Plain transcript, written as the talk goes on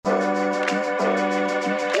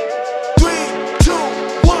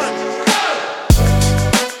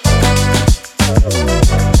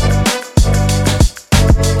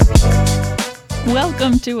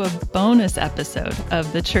to a bonus episode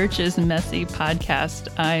of the Church's Messy podcast.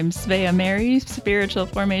 I'm Svea Mary, spiritual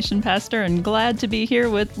formation pastor, and glad to be here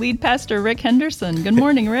with lead pastor Rick Henderson. Good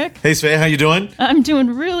morning, Rick. Hey, Svea, how you doing? I'm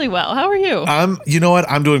doing really well. How are you? You know what?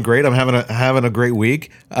 I'm doing great. I'm having a great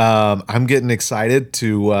week. I'm getting excited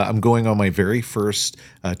to. I'm going on my very first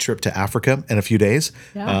trip to Africa in a few days.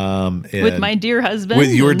 Yeah. With my dear husband.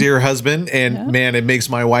 With your dear husband, and man, it makes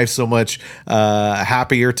my wife so much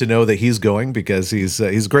happier to know that he's going, because he's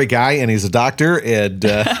a great guy and he's a doctor, and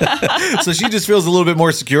so she just feels a little bit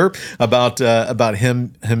more secure about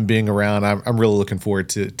him being around. I'm really looking forward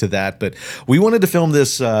to that. But we wanted to film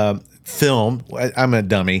this. I'm a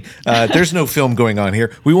dummy. There's no film going on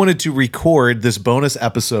here. We wanted to record this bonus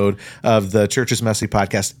episode of the Church's Messy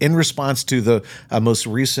podcast in response to the most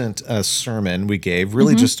recent sermon we gave,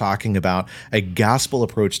 really just talking about a gospel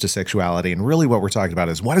approach to sexuality. And really what we're talking about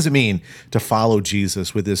is, what does it mean to follow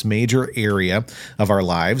Jesus with this major area of our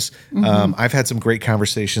lives? I've had some great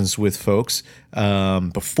conversations with folks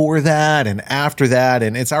before that and after that,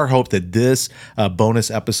 and it's our hope that this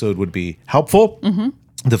bonus episode would be helpful.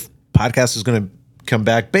 The podcast is going to come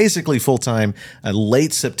back basically full-time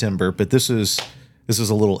late September, but this is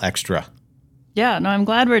a little extra. Yeah, no, I'm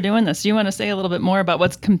glad we're doing this. Do you want to say a little bit more about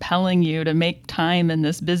what's compelling you to make time in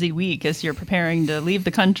this busy week as you're preparing to leave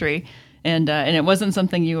the country? And it wasn't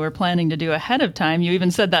something you were planning to do ahead of time. You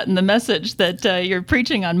even said that in the message, that you're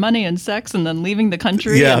preaching on money and sex and then leaving the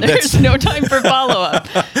country, and there's no time for follow-up.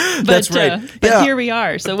 That's right. But here we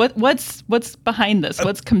are. So what's behind this?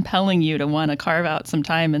 What's compelling you to want to carve out some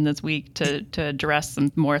time in this week to address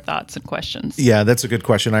some more thoughts and questions? Yeah, that's a good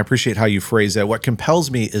question. I appreciate how you phrase that. What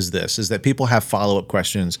compels me is that people have follow-up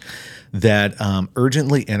questions that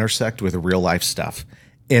urgently intersect with real life stuff.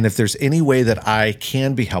 And if there's any way that I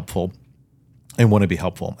can be helpful, and want to be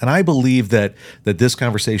helpful. And I believe that this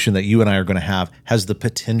conversation that you and I are going to have has the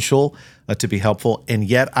potential to be helpful. And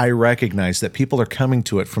yet I recognize that people are coming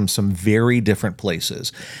to it from some very different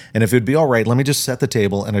places. And if it'd be all right, let me just set the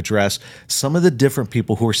table and address some of the different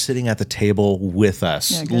people who are sitting at the table with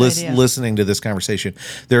us, listening to this conversation.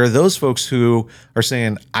 There are those folks who are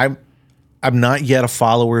saying, I'm not yet a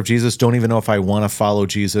follower of Jesus, don't even know if I want to follow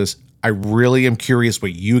Jesus. I really am curious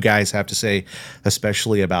what you guys have to say,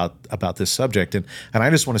 especially about this subject. And I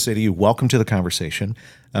just want to say to you, welcome to the conversation.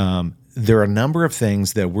 There are a number of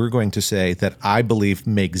things that we're going to say that I believe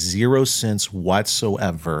make zero sense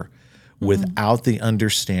whatsoever without the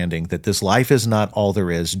understanding that this life is not all there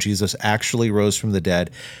is. Jesus actually rose from the dead.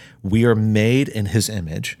 We are made in his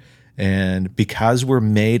image. And because we're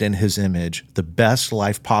made in his image, the best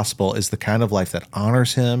life possible is the kind of life that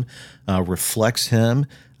honors him, reflects him,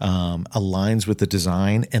 aligns with the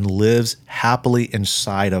design, and lives happily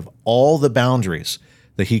inside of all the boundaries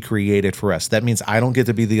that he created for us. That means I don't get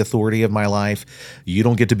to be the authority of my life. You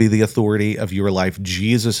don't get to be the authority of your life.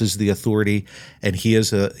 Jesus is the authority, and he is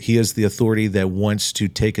the authority that wants to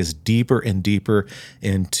take us deeper and deeper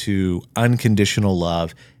into unconditional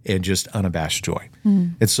love and just unabashed joy.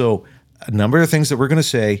 And so a number of things that we're going to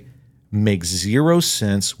say make zero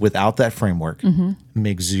sense without that framework,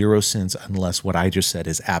 make zero sense unless what I just said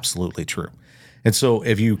is absolutely true. And so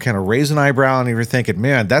if you kind of raise an eyebrow and you're thinking,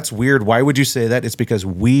 man, that's weird, why would you say that? It's because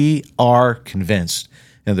we are convinced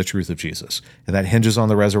in the truth of Jesus. And that hinges on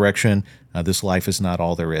the resurrection. This life is not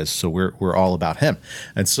all there is. So we're all about him.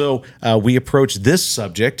 And so we approach this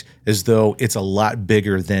subject as though it's a lot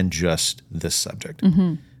bigger than just this subject.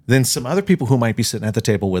 Then some other people who might be sitting at the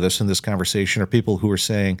table with us in this conversation are people who are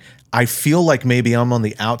saying, I feel like maybe I'm on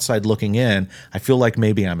the outside looking in. I feel like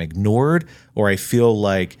maybe I'm ignored, or I feel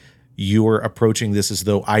like you're approaching this as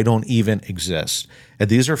though I don't even exist. And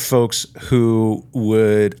these are folks who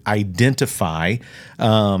would identify,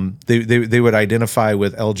 they would identify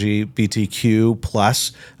with LGBTQ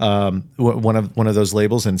plus, one of those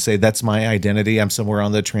labels, and say that's my identity. I'm somewhere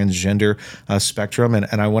on the transgender spectrum,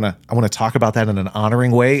 and I want to talk about that in an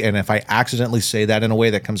honoring way. And if I accidentally say that in a way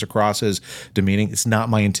that comes across as demeaning, it's not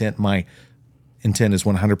my intent. My intent is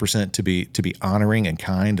 100% to be honoring and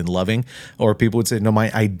kind and loving. Or people would say, no,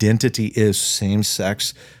 my identity is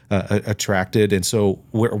same-sex attracted. And so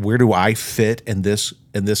where do I fit in this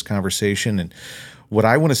conversation? And what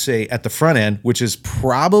I want to say at the front end, which is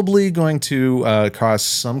probably going to cause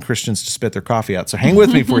some Christians to spit their coffee out. So hang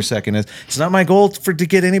with me for a second. It's not my goal to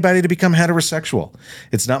get anybody to become heterosexual.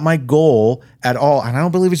 It's not my goal at all. And I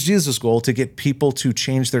don't believe it's Jesus' goal to get people to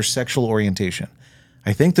change their sexual orientation.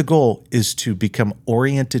 I think the goal is to become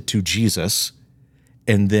oriented to Jesus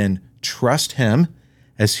and then trust him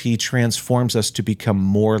as he transforms us to become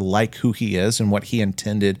more like who he is and what he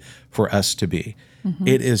intended for us to be.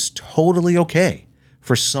 It is totally okay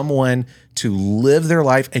for someone to live their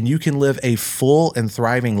life, and you can live a full and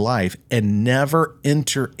thriving life and never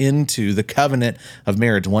enter into the covenant of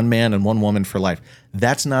marriage, one man and one woman for life.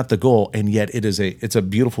 That's not the goal, and yet it's a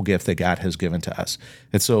beautiful gift that God has given to us.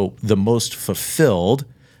 And so the most fulfilled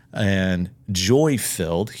and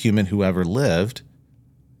joy-filled human who ever lived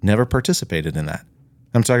never participated in that.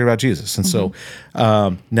 I'm talking about Jesus. And so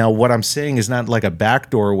now what I'm saying is not like a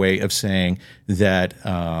backdoor way of saying that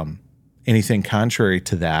anything contrary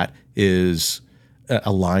to that is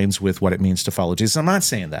aligns with what it means to follow Jesus. I'm not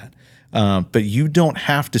saying that. But you don't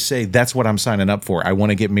have to say, that's what I'm signing up for. I want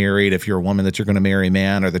to get married. If you're a woman, that you're going to marry a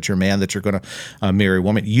man, or that you're a man, that you're going to marry a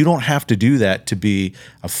woman. You don't have to do that to be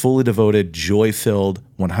a fully devoted, joy-filled,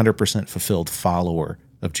 100% fulfilled follower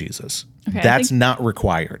of Jesus. Okay, that's not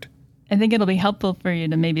required. I think it'll be helpful for you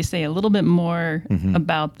to maybe say a little bit more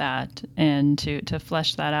about that, and to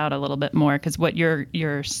flesh that out a little bit more, because what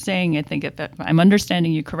you're saying, I think, if I'm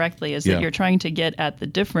understanding you correctly, is that you're trying to get at the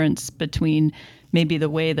difference between maybe the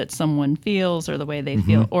way that someone feels or the way they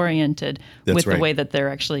feel oriented with the way that they're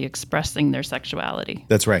actually expressing their sexuality.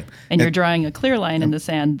 That's right. And you're drawing a clear line in the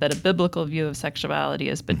sand that a biblical view of sexuality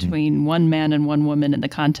is between one man and one woman in the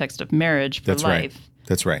context of marriage for life.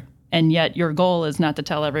 That's right. And yet your goal is not to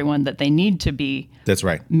tell everyone that they need to be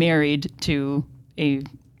married to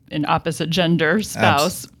an opposite gender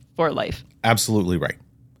spouse for life. Absolutely right.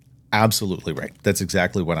 Absolutely right. That's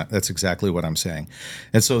exactly what I'm saying.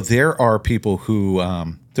 And so there are people who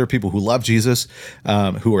love Jesus,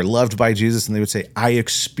 who are loved by Jesus, and they would say, I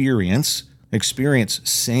experience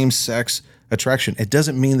same-sex attraction. It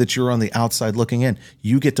doesn't mean that you're on the outside looking in.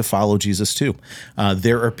 You get to follow Jesus too.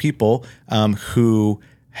 There are people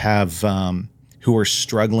who are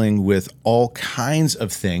struggling with all kinds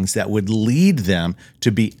of things that would lead them to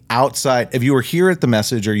be outside. If you were here at the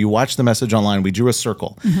message or you watched the message online, we drew a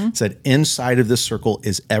circle. It said inside of this circle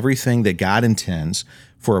is everything that God intends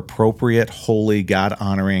for appropriate, holy,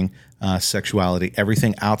 God-honoring sexuality.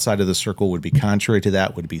 Everything outside of the circle would be contrary to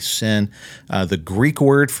that, would be sin. The Greek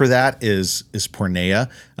word for that is porneia.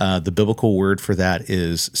 The biblical word for that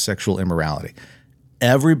is sexual immorality.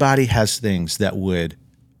 Everybody has things that would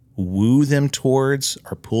woo them towards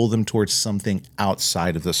or pull them towards something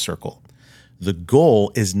outside of the circle. The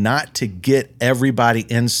goal is not to get everybody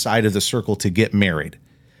inside of the circle to get married.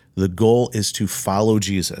 The goal is to follow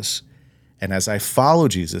Jesus. And as I follow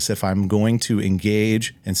Jesus, if I'm going to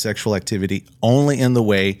engage in sexual activity only in the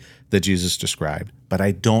way that Jesus described, but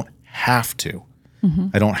I don't have to.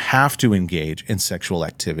 I don't have to engage in sexual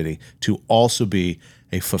activity to also be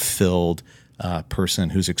a fulfilled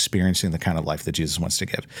person who's experiencing the kind of life that Jesus wants to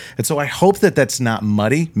give. And so I hope that that's not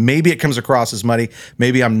muddy. Maybe it comes across as muddy.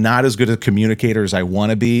 Maybe I'm not as good a communicator as I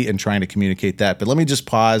want to be in trying to communicate that. But let me just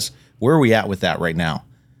pause. Where are we at with that right now?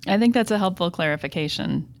 I think that's a helpful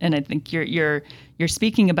clarification. And I think you're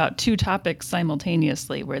speaking about two topics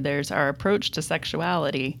simultaneously, where there's our approach to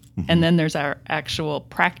sexuality and then there's our actual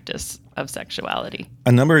practice of sexuality.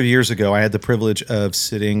 A number of years ago, I had the privilege of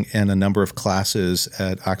sitting in a number of classes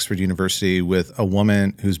at Oxford University with a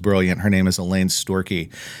woman who's brilliant. Her name is Elaine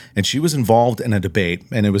Storkey, and she was involved in a debate,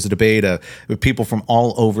 and it was a debate with people from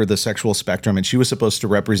all over the sexual spectrum, and she was supposed to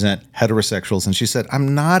represent heterosexuals, and she said,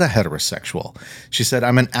 I'm not a heterosexual. She said,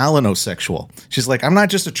 I'm an alanosexual. She's like, I'm not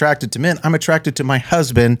just attracted to men, I'm attracted to my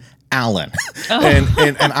husband, Alan.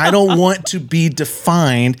 And I don't want to be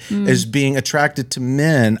defined as being attracted to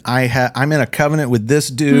men. I'm in a covenant with this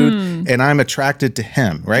dude and I'm attracted to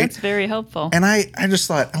him, right? That's very helpful. And I just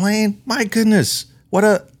thought, Elaine, my goodness,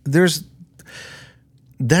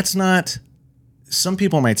 that's not, some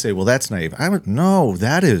people might say, well, that's naive. No,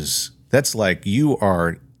 that's like you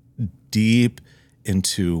are deep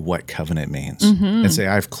into what covenant means and say,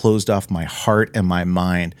 I've closed off my heart and my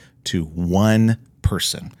mind to one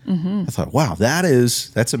person. I thought, wow,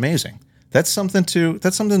 that's amazing. That's something to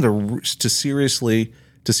seriously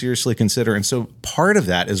consider. And so part of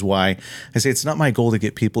that is why I say it's not my goal to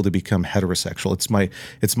get people to become heterosexual.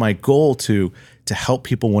 It's my goal to help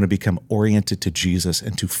people want to become oriented to Jesus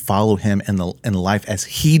and to follow him in life as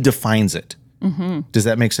he defines it. Does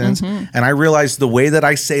that make sense? And I realize the way that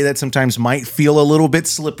I say that sometimes might feel a little bit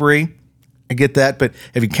slippery. I get that, but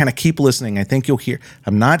if you kind of keep listening, I think you'll hear.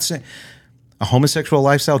 I'm not saying a homosexual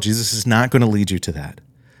lifestyle, Jesus is not going to lead you to that.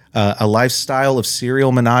 A lifestyle of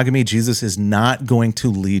serial monogamy, Jesus is not going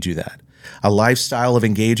to lead you that. A lifestyle of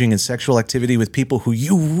engaging in sexual activity with people who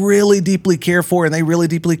you really deeply care for and they really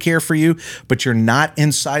deeply care for you, but you're not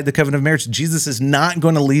inside the covenant of marriage, Jesus is not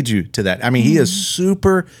going to lead you to that. I mean, he is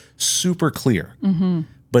super, super clear.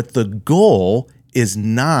 But the goal is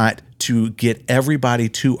not to get everybody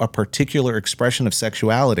to a particular expression of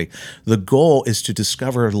sexuality. The goal is to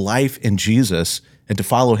discover life in Jesus and to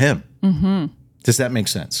follow him. Does that make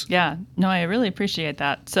sense? Yeah, no, I really appreciate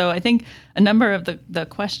that. So I think a number of the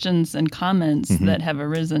questions and comments that have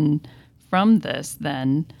arisen from this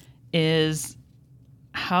then is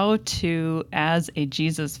how to, as a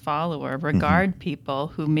Jesus follower, regard people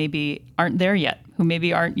who maybe aren't there yet, who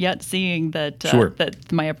maybe aren't yet seeing that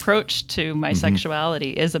that my approach to my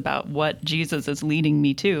sexuality is about what Jesus is leading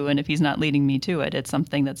me to, and if he's not leading me to it, it's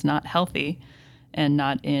something that's not healthy and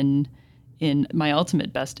not in my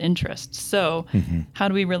ultimate best interest. So how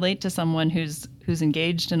do we relate to someone who's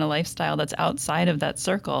engaged in a lifestyle that's outside of that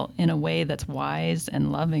circle in a way that's wise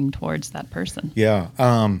and loving towards that person? Yeah.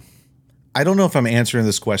 I don't know if I'm answering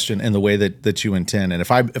this question in the way that you intend, and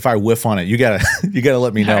if I whiff on it, you gotta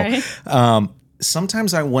let me know. Right.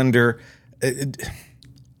 Sometimes I wonder,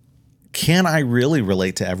 can I really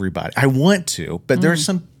relate to everybody? I want to, but there's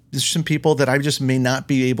some people that I just may not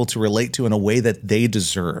be able to relate to in a way that they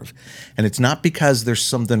deserve, and it's not because there's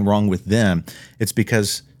something wrong with them. It's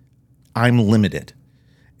because I'm limited.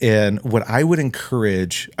 And what I would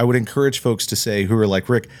encourage folks to say who are like,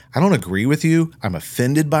 Rick, I don't agree with you. I'm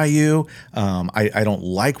offended by you. I don't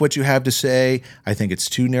like what you have to say. I think it's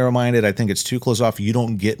too narrow-minded. I think it's too closed off. You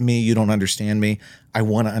don't get me. You don't understand me. I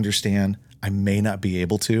want to understand. I may not be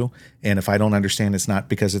able to. And if I don't understand, it's not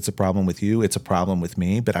because it's a problem with you. It's a problem with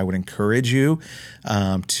me. But I would encourage you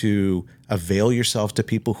to avail yourself to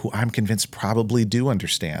people who I'm convinced probably do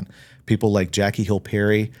understand. People like Jackie Hill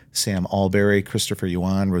Perry, Sam Alberry, Christopher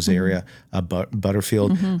Yuan, Rosaria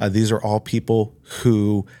Butterfield. These are all people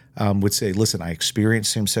who would say, listen, I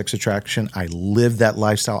experienced same-sex attraction. I lived that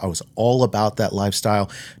lifestyle. I was all about that lifestyle.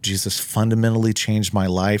 Jesus fundamentally changed my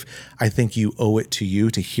life. I think you owe it to you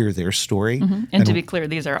to hear their story. And to be clear,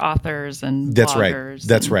 these are authors and that's bloggers.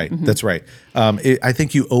 That's right. That's right. I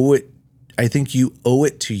think you owe it. I think you owe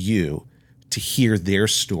it to you to hear their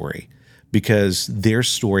story, because their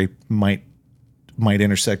story might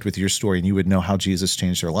intersect with your story, and you would know how Jesus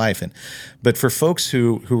changed their life. But for folks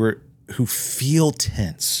who feel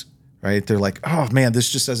tense, right? They're like, oh man, this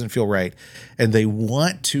just doesn't feel right, and they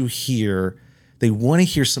want to hear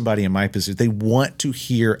somebody in my position. They want to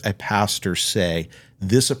hear a pastor say,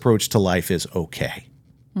 this approach to life is okay.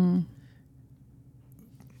 Let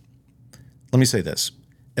me say this.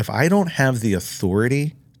 If I don't have the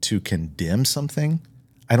authority to condemn something,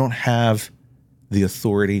 I don't have the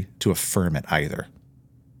authority to affirm it either.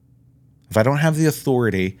 If I don't have the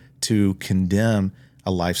authority to condemn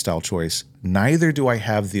a lifestyle choice, neither do I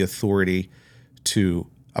have the authority to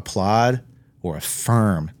applaud or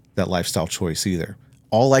affirm that lifestyle choice either.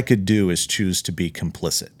 All I could do is choose to be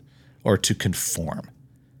complicit or to conform.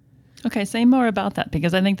 Okay, say more about that,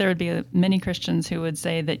 because I think there would be many Christians who would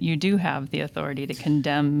say that you do have the authority to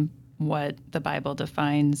condemn what the Bible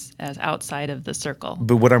defines as outside of the circle.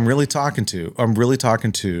 But what I'm really talking to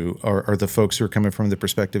are the folks who are coming from the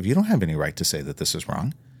perspective, you don't have any right to say that this is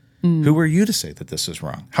wrong. Who are you to say that this is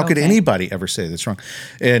wrong? How could anybody ever say that's wrong?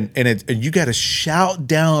 And you got to shout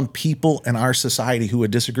down people in our society who would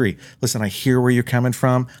disagree. Listen, I hear where you're coming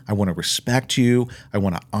from. I want to respect you. I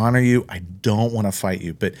want to honor you. I don't want to fight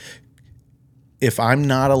you. But if I'm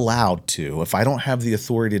not allowed to, if I don't have the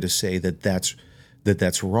authority to say that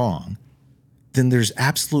that's wrong, then there's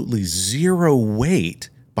absolutely zero weight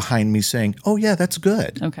behind me saying, oh yeah, that's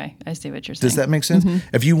good. Okay, I see what you're saying. Does that make sense?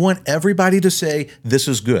 If you want everybody to say this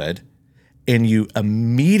is good, and you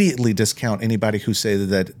immediately discount anybody who say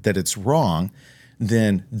that it's wrong,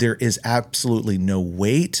 then there is absolutely no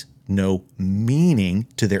weight, no meaning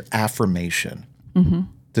to their affirmation.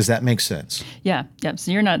 Does that make sense? Yeah.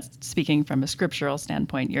 So you're not speaking from a scriptural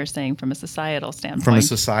standpoint. You're saying from a societal standpoint. From a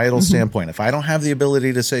societal standpoint. If I don't have the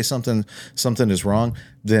ability to say something is wrong,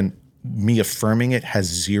 then me affirming it has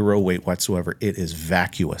zero weight whatsoever. It is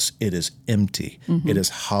vacuous. It is empty. It is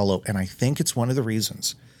hollow. And I think it's one of the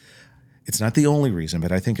reasons. It's not the only reason,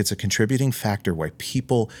 but I think it's a contributing factor why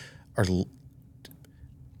people are.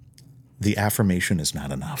 The affirmation is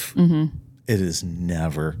not enough. It is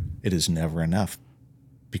never enough.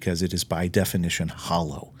 Because it is by definition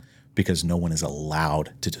hollow, because no one is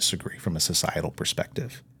allowed to disagree from a societal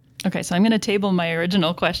perspective. Okay, so I'm going to table my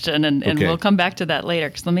original question, and we'll come back to that later,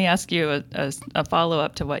 because let me ask you a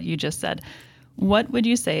follow-up to what you just said. What would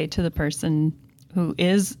you say to the person who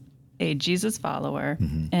is a Jesus follower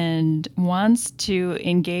and wants to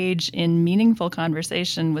engage in meaningful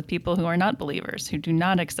conversation with people who are not believers, who do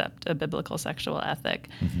not accept a biblical sexual ethic,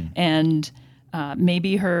 and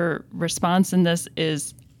maybe her response in this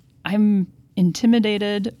is, I'm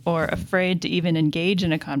intimidated or afraid to even engage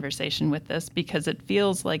in a conversation with this because it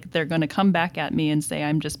feels like they're going to come back at me and say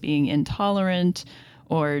I'm just being intolerant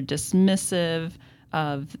or dismissive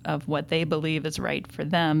of what they believe is right for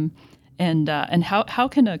them. And how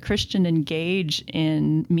can a Christian engage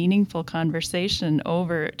in meaningful conversation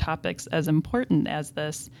over topics as important as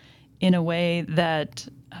this in a way that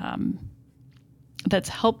that's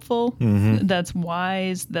helpful, that's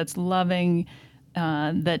wise, that's loving,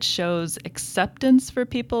 that shows acceptance for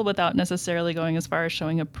people without necessarily going as far as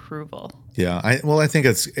showing approval? Yeah, I think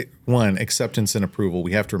it's one, acceptance and approval.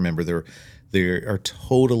 We have to remember they are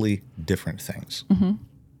totally different things.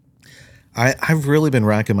 I've really been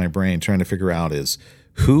racking my brain trying to figure out is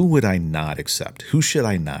who would I not accept? Who should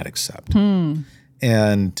I not accept?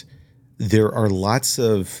 And there are lots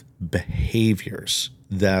of behaviors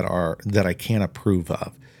that I can't approve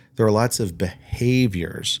of. There are lots of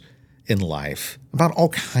behaviors in life about all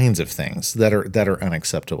kinds of things that are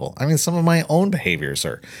unacceptable. I mean, some of my own behaviors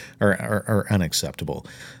are unacceptable.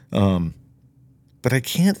 But I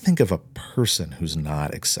can't think of a person who's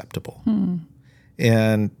not acceptable.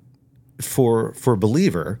 And for a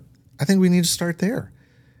believer, I think we need to start there,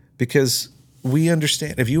 because we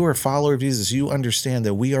understand, if you are a follower of Jesus, you understand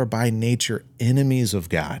that we are by nature enemies of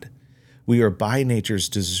God. We are by nature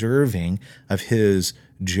deserving of his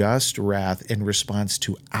just wrath in response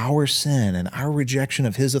to our sin and our rejection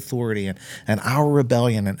of his authority and our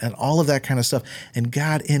rebellion and all of that kind of stuff. And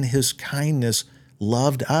God, in his kindness,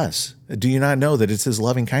 loved us. Do you not know that it's his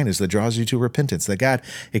loving kindness that draws you to repentance, that God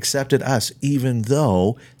accepted us even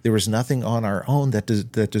though there was nothing on our own that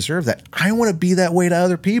deserved that? I want to be that way to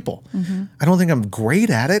other people. I don't think I'm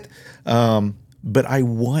great at it, but I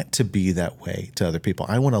want to be that way to other people.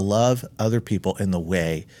 I want to love other people in the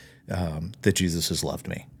way that Jesus has loved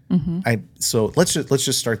me. So let's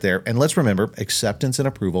just start there, and let's remember acceptance and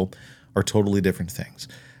approval are totally different things.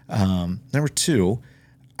 Number two,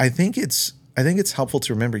 I think it's helpful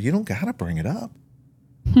to remember you don't got to bring it up.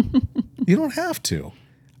 You don't have to.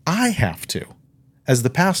 I have to. As the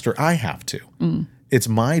pastor, I have to. It's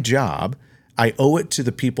my job. I owe it to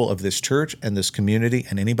the people of this church and this community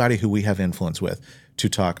and anybody who we have influence with to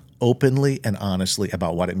talk openly and honestly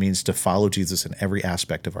about what it means to follow Jesus in every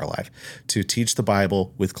aspect of our life, to teach the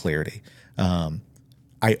Bible with clarity.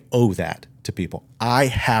 I owe that to people. I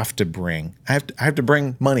have to bring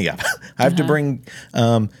money up. I have to bring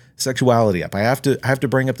sexuality up. I have to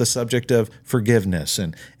bring up the subject of forgiveness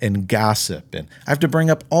and gossip, and I have to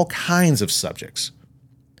bring up all kinds of subjects.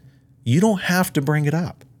 You don't have to bring it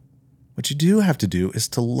up. What you do have to do is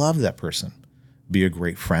to love that person. Be a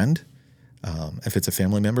great friend. If it's a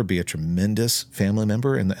family member, be a tremendous family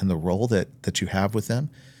member in the role that you have with them.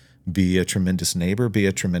 Be a tremendous neighbor. Be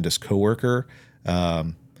a tremendous coworker.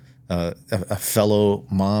 A fellow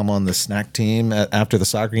mom on the snack team after the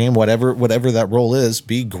soccer game. Whatever that role is,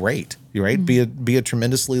 be great. Right? Be a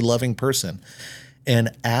tremendously loving person.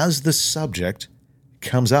 And as the subject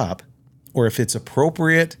comes up, or if it's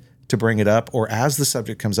appropriate to bring it up, or as the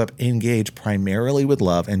subject comes up, engage primarily with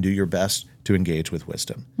love and do your best to engage with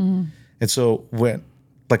wisdom. And so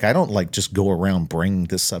I don't just go around bringing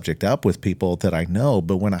this subject up with people that I know,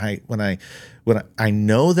 but when I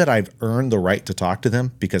know that I've earned the right to talk to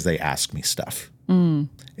them because they ask me stuff. And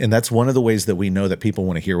that's one of the ways that we know that people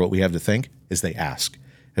want to hear what we have to think is they ask.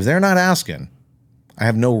 If they're not asking, I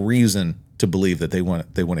have no reason to believe that they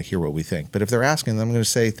want to hear what we think. But if they're asking, I'm going to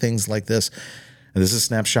say things like this. And this is a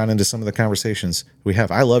snapshot into some of the conversations we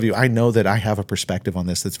have. I love you. I know that I have a perspective on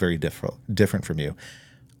this that's very different from you.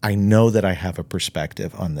 I know that I have a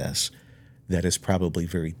perspective on this that is probably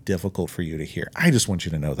very difficult for you to hear. I just want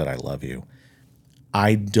you to know that I love you.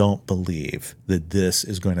 I don't believe that this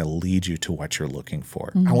is going to lead you to what you're looking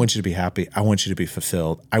for. I want you to be happy. I want you to be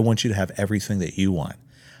fulfilled. I want you to have everything that you want.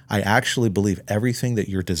 I actually believe everything that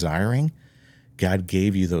you're desiring, God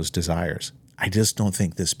gave you those desires. I just don't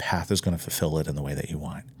think this path is going to fulfill it in the way that you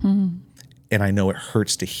want. And I know it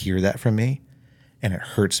hurts to hear that from me, and it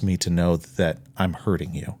hurts me to know that I'm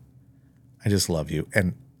hurting you. I just love you.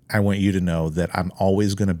 And I want you to know that I'm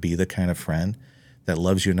always going to be the kind of friend that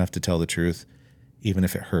loves you enough to tell the truth, even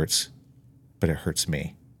if it hurts, but it hurts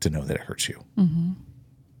me to know that it hurts you. And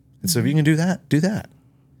so if you can do that, do that.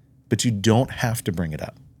 But you don't have to bring it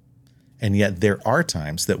up. And yet there are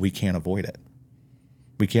times that we can't avoid it.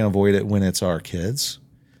 We can't avoid it when it's our kids.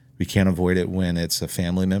 We can't avoid it when it's a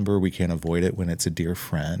family member. We can't avoid it when it's a dear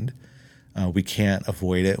friend. We can't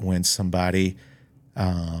avoid it when somebody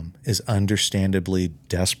is understandably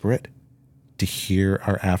desperate to hear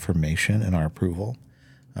our affirmation and our approval.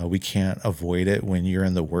 We can't avoid it when you're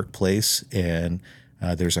in the workplace and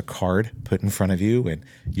There's a card put in front of you, and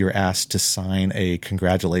you're asked to sign a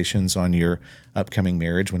congratulations on your upcoming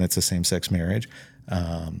marriage when it's a same-sex marriage.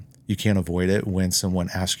 You can't avoid it when someone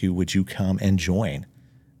asks you, would you come and join?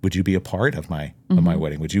 Would you be a part of my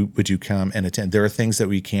wedding? Would you come and attend? There are things that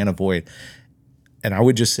we can't avoid. And I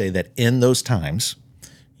would just say that in those times,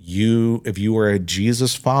 if you are a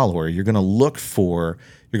Jesus follower, you're going to look for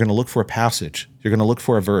a passage. You're going to look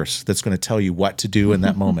for a verse that's going to tell you what to do in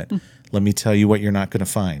that moment. Let me tell you what you're not going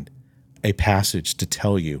to find. A passage to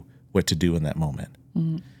tell you what to do in that moment.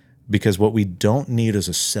 Because what we don't need is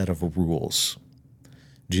a set of rules.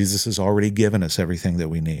 Jesus has already given us everything that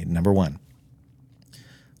we need. Number one,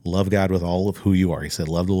 love God with all of who you are. He said,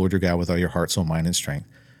 love the Lord your God with all your heart, soul, mind, and strength.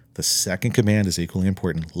 The second command is equally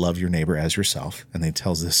important. Love your neighbor as yourself. And he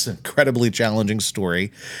tells this incredibly challenging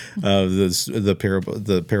story of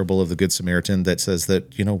the parable of the Good Samaritan that says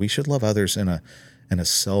that, we should love others in a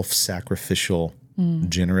self-sacrificial,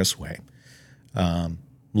 generous way.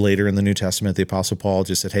 Later in the New Testament, the Apostle Paul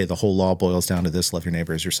just said, hey, the whole law boils down to this: love your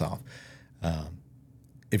neighbor as yourself.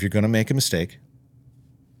 If you're going to make a mistake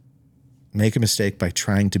by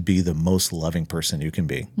trying to be the most loving person you can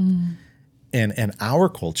be. And in our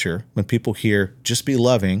culture, when people hear just be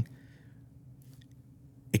loving,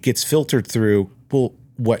 it gets filtered through, well,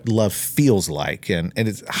 what love feels like. And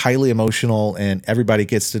it's highly emotional, and everybody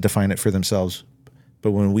gets to define it for themselves.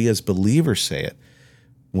 But when we as believers say it,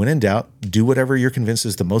 when in doubt, do whatever you're convinced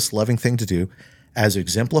is the most loving thing to do, as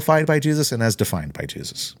exemplified by Jesus and as defined by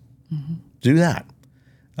Jesus. Do that.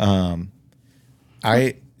 Let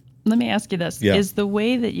me ask you this. Yeah. Is the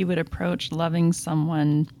way that you would approach loving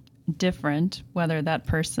someone different, whether that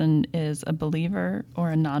person is a believer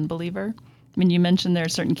or a non-believer? I mean, you mentioned there are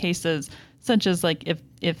certain cases, such as like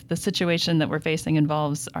if the situation that we're facing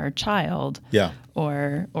involves our child,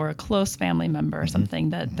 or a close family member or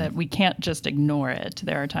something, that we can't just ignore it.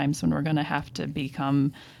 There are times when we're going to have to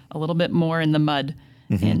become a little bit more in the mud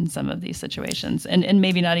in some of these situations, and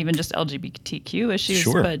maybe not even just LGBTQ issues,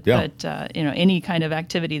 but any kind of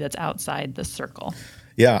activity that's outside the circle.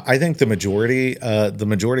 Yeah, I think the majority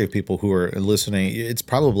of people who are listening, it's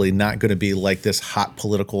probably not going to be like this hot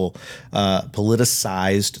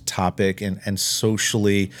politicized topic and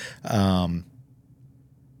socially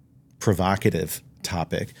provocative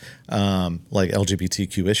topic like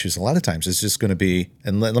LGBTQ issues. A lot of times it's just going to be,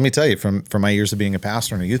 and let me tell you, from my years of being a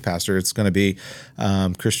pastor and a youth pastor, it's going to be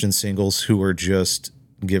Christian singles who are just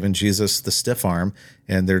giving Jesus the stiff arm,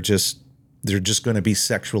 and they're just going to be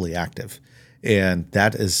sexually active. And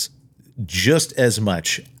that is just as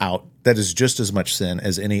much sin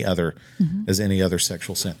as any other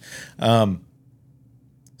sexual sin. So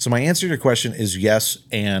my answer to your question is yes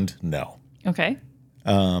and no. Okay.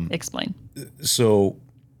 Explain. So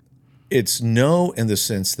it's no in the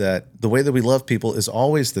sense that the way that we love people is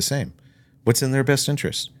always the same. What's in their best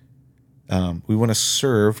interest? We want to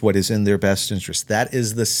serve what is in their best interest. That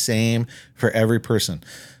is the same for every person.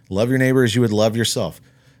 Love your neighbor as you would love yourself.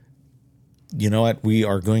 You know what? We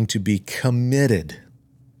are going to be committed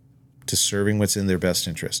to serving what's in their best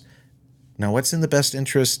interest. Now, what's in the best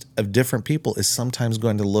interest of different people is sometimes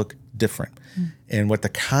going to look different. And what the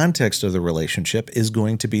context of the relationship is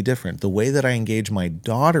going to be different. The way that I engage my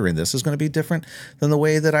daughter in this is going to be different than the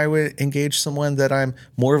way that I would engage someone that I'm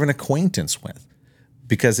more of an acquaintance with,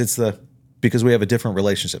 because we have a different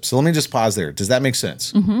relationship. So let me just pause there. Does that make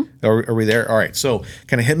sense? Are we there? All right. So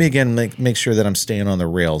kind of hit me again, make sure that I'm staying on the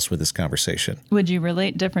rails with this conversation. Would you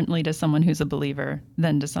relate differently to someone who's a believer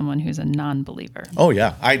than to someone who's a non-believer? Oh,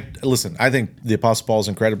 yeah. I think the Apostle Paul is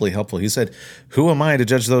incredibly helpful. He said, who am I to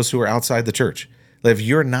judge those who are outside the church? If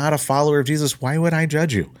you're not a follower of Jesus, why would I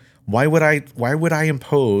judge you? Why would I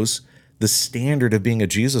impose the standard of being a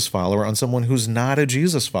Jesus follower on someone who's not a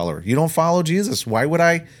Jesus follower? You don't follow Jesus. Why would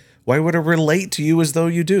I relate to you as though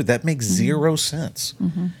you do? That makes zero sense.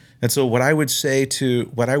 And so what I would say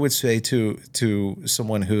to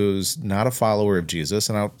someone who's not a follower of Jesus,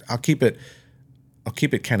 and I'll keep it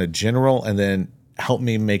kind of general, and then help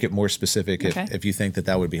me make it more specific if you think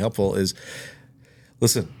that would be helpful, is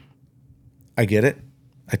listen, I get it.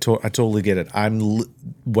 I totally get it.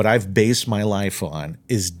 What I've based my life on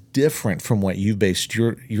is different from what you've based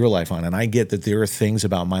your life on. And I get that there are things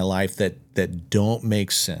about my life that don't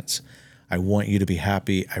make sense. I want you to be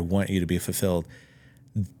happy. I want you to be fulfilled.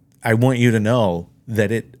 I want you to know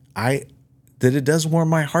that it does warm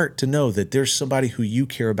my heart to know that there's somebody who you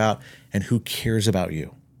care about and who cares about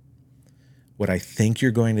you. What I think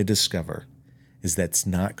you're going to discover is that's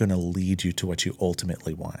not going to lead you to what you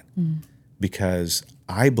ultimately want. Because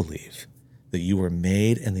I believe that you were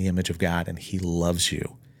made in the image of God and He loves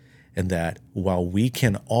you. and that while we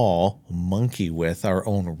can all monkey with our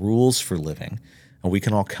own rules for living, and we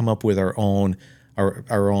can all come up with our own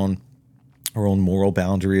moral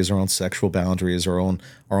boundaries, our own sexual boundaries, our own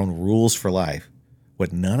rules for life,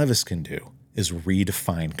 what none of us can do is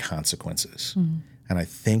redefine consequences. And I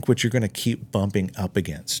think what you're going to keep bumping up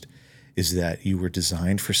against is that you were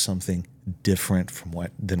designed for something different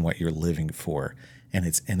than what you're living for, and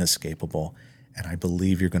it's inescapable. And I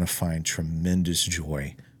believe you're going to find tremendous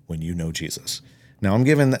joy when you know Jesus. Now, I'm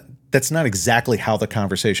giving that's not exactly how the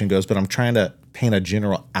conversation goes, but I'm trying to paint a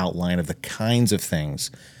general outline of the kinds of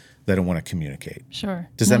things that I want to communicate. Sure.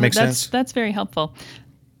 Does that make sense? That's very helpful.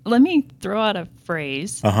 Let me throw out a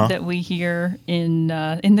phrase that we hear in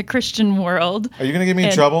the Christian world. Are you going to get me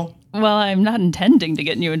in trouble? Well, I'm not intending to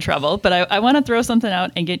get you in trouble, but I want to throw something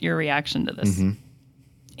out and get your reaction to this.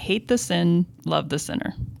 Hate the sin, love the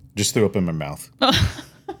sinner. Just threw up in my mouth.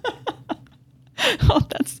 Oh,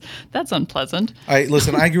 that's unpleasant.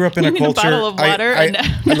 Listen, I grew up in a culture. A bottle of water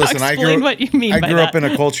explain what you mean by that. I grew up in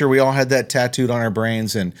a culture. We all had that tattooed on our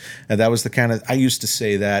brains, and that was the kind of. I used to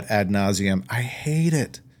say that ad nauseum. I hate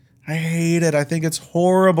it. I think it's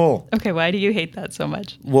horrible. Okay, why do you hate that so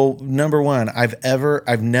much? Well, number one,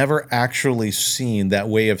 I've never actually seen that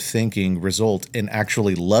way of thinking result in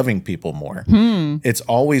actually loving people more. It's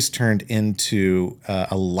always turned into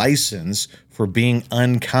a license for being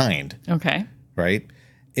unkind. Okay. Right?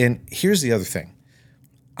 And here's the other thing.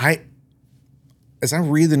 As I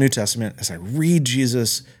read the New Testament, as I read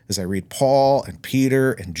Jesus, as I read Paul and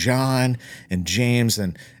Peter and John and James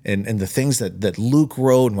and the things that Luke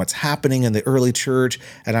wrote and what's happening in the early church,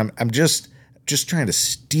 and I'm just trying to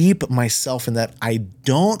steep myself in that, I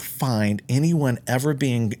don't find anyone ever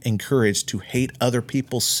being encouraged to hate other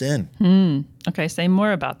people's sin. Okay, say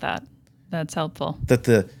more about that. That's helpful. That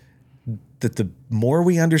the more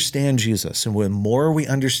we understand Jesus and the more we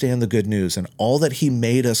understand the good news and all that he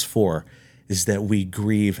made us for, is that we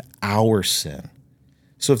grieve our sin.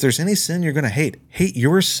 So if there's any sin you're going to hate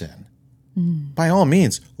your sin. By all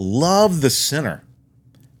means, love the sinner.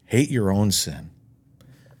 Hate your own sin.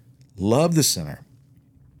 Love the sinner.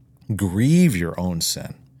 Grieve your own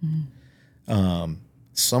sin.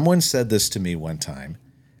 Someone said this to me one time,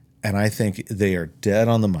 and I think they are dead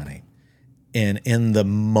on the money. And in the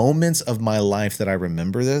moments of my life that I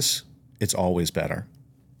remember this, it's always better.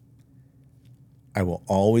 I will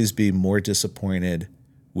always be more disappointed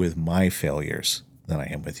with my failures than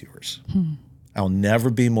I am with yours. I'll never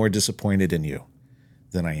be more disappointed in you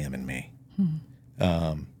than I am in me.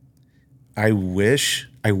 I wish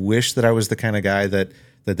that I was the kind of guy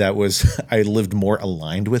that was, I lived more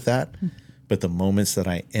aligned with that. But the moments that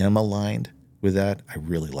I am aligned with that, I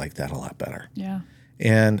really like that a lot better. Yeah.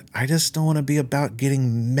 And I just don't want to be about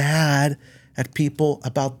getting mad at people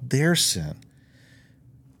about their sin.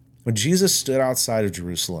 When Jesus stood outside of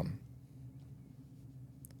Jerusalem,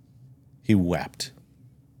 he wept.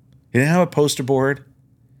 He didn't have a poster board.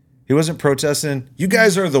 He wasn't protesting, "You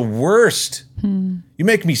guys are the worst. You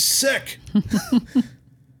make me sick.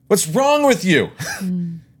 What's wrong with you?"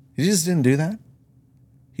 He just didn't do that.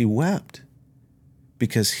 He wept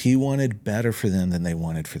because he wanted better for them than they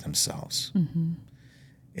wanted for themselves.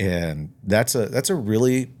 And that's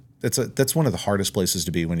one of the hardest places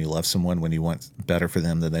to be when you love someone, when you want better for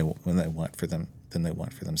them than they want for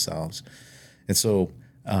themselves. And so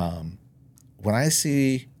when I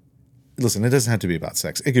see, listen, it doesn't have to be about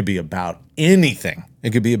sex. It could be about anything.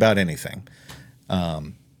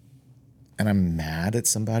 And I'm mad at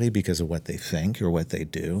somebody because of what they think or what they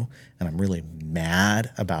do, and I'm really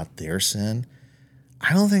mad about their sin.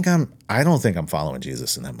 I don't think I'm following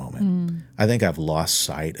Jesus in that moment. I think I've lost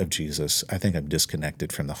sight of Jesus. I think I'm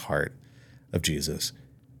disconnected from the heart of Jesus.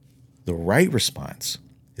 The right response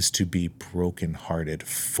is to be brokenhearted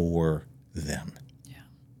for them.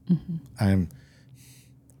 Yeah.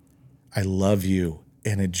 I love you,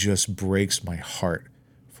 and it just breaks my heart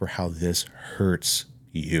for how this hurts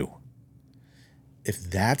you. If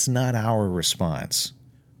that's not our response,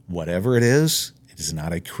 whatever it is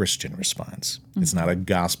not a Christian response. It's not a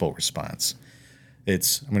gospel response.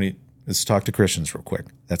 Let's talk to Christians real quick.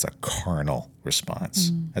 That's a carnal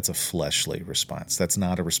response. That's a fleshly response. That's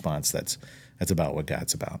not a response that's about what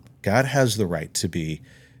God's about. God has the right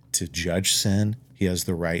to judge sin. He has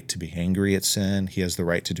the right to be angry at sin. He has the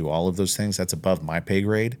right to do all of those things. That's above my pay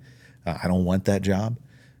grade. I don't want that job.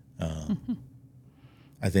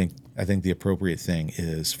 I think the appropriate thing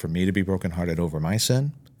is for me to be brokenhearted over my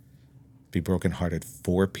sin, be brokenhearted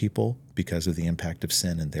for people because of the impact of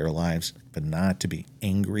sin in their lives, but not to be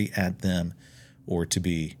angry at them or to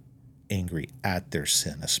be angry at their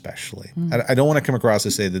sin, especially. I don't want to come across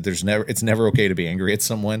to say that it's never okay to be angry at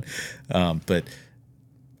someone, but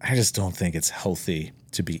I just don't think it's healthy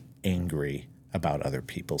to be angry about other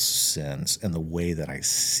people's sins and the way that I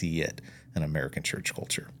see it in American church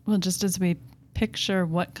culture. Well, just as we picture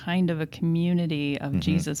what kind of a community of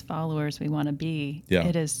Jesus followers we want to be,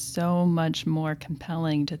 it is so much more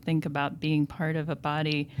compelling to think about being part of a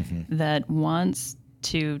body that wants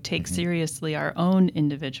to take seriously our own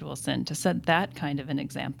individual sin, to set that kind of an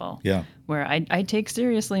example. Yeah. Where I take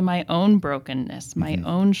seriously my own brokenness, my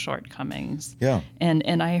own shortcomings. Yeah.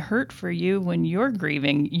 And I hurt for you when you're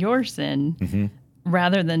grieving your sin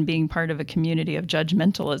rather than being part of a community of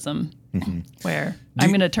judgmentalism where I'm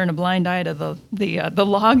going to turn a blind eye to the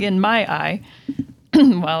log in my eye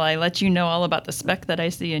while I let you know all about the speck that I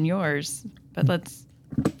see in yours. But let's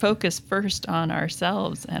focus first on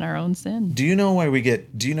ourselves and our own sin. Do you know why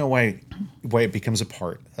it becomes a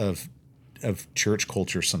part of church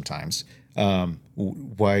culture sometimes?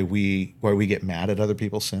 Why we get mad at other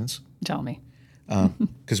people's sins? Tell me.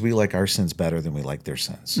 Because we like our sins better than we like their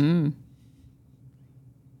sins.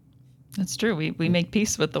 That's true. We make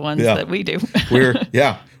peace with the ones that we do. We're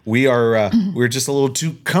just a little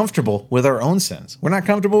too comfortable with our own sins. We're not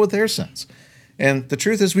comfortable with their sins. And the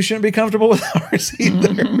truth is, we shouldn't be comfortable with ours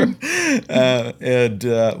either.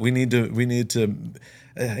 We need to.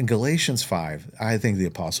 In Galatians 5, I think the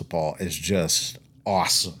Apostle Paul is just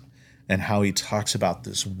awesome, and how he talks about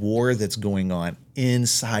this war that's going on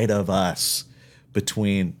inside of us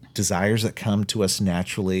between desires that come to us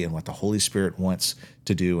naturally and what the Holy Spirit wants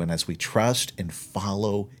to do. And as we trust and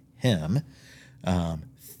follow Him,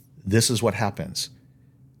 this is what happens.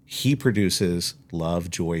 He produces love,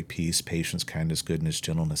 joy, peace, patience, kindness, goodness,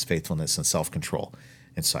 gentleness, faithfulness, and self-control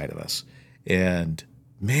inside of us. And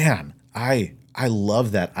man, I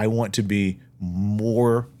love that. I want to be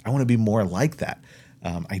more like that.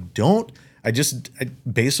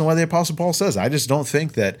 Based on what the Apostle Paul says, I just don't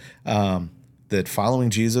think that that following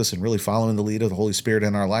Jesus and really following the lead of the Holy Spirit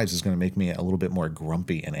in our lives is going to make me a little bit more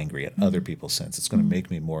grumpy and angry at other people's sins. It's going to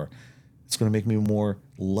make me more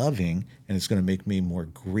loving, and it's going to make me more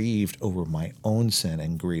grieved over my own sin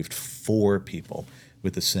and grieved for people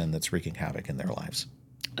with the sin that's wreaking havoc in their lives.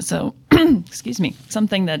 So, excuse me,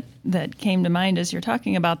 something that came to mind as you're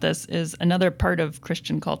talking about this is another part of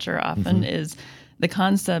Christian culture often is the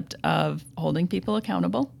concept of holding people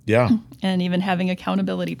accountable. Yeah. And even having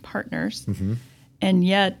accountability partners. And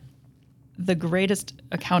yet, the greatest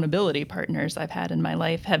accountability partners I've had in my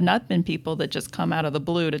life have not been people that just come out of the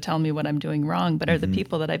blue to tell me what I'm doing wrong, but are the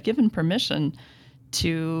people that I've given permission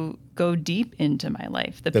to go deep into my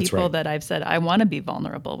life. The people that I've said, I want to be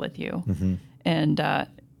vulnerable with you. And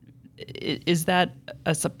is that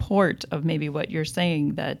a support of maybe what you're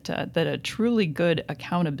saying, that a truly good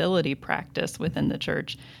accountability practice within the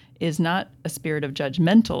church is not a spirit of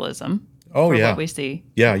judgmentalism for what we see.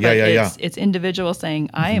 It's individual saying,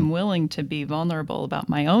 I am willing to be vulnerable about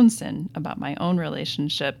my own sin, about my own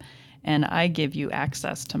relationship, and I give you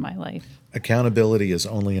access to my life. Accountability is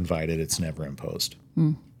only invited. It's never imposed.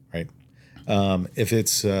 Right? If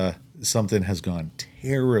it's something has gone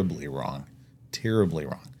terribly wrong,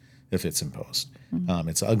 if it's imposed.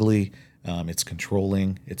 It's ugly, it's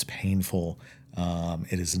controlling, it's painful,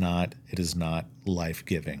 it is not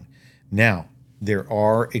life-giving. Now, there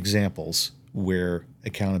are examples where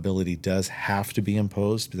accountability does have to be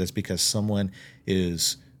imposed, but that's because someone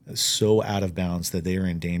is so out of bounds that they are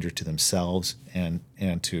in danger to themselves and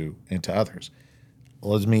to others.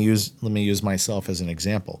 Let me use myself as an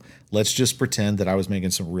example. Let's just pretend that I was making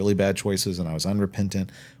some really bad choices and I was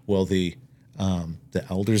unrepentant. Well, the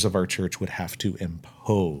elders of our church would have to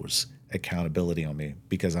impose accountability on me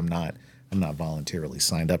because I'm not voluntarily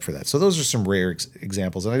signed up for that. So those are some rare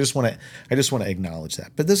examples, and I just want to acknowledge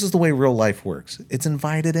that. But this is the way real life works. It's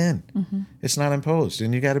invited in. It's not imposed,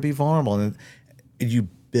 and you got to be vulnerable, and you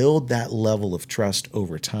build that level of trust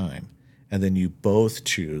over time, and then you both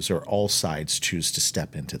choose, or all sides choose, to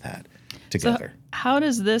step into that together. So how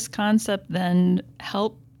does this concept then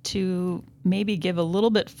help to maybe give a little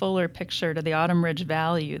bit fuller picture to the Autumn Ridge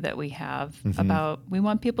value that we have about, we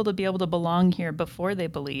want people to be able to belong here before they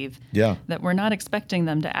believe. That we're not expecting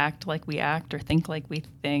them to act like we act or think like we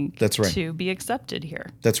think. That's right. To be accepted here.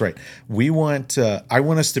 That's right. I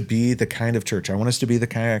want us to be the kind of church. I want us to be the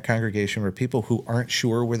kind of congregation where people who aren't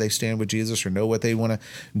sure where they stand with Jesus or know what they want to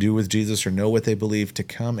do with Jesus or know what they believe, to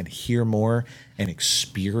come and hear more and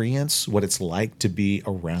experience what it's like to be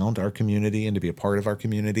around our community and to be a part of our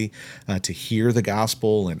community, to hear the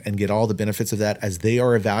gospel and get all the benefits of that as they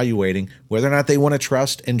are evaluating whether or not they want to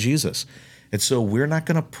trust in Jesus. And so we're not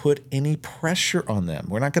going to put any pressure on them.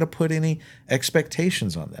 We're not going to put any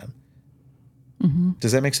expectations on them.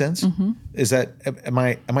 Does that make sense? Is that, am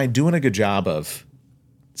I doing a good job of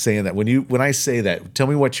saying that? When I say that, tell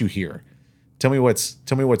me what you hear. Tell me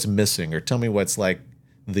what's missing, or tell me what's like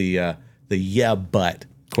the yeah but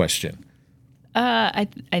question. I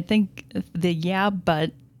think the yeah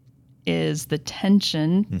but is the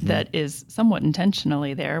tension that is somewhat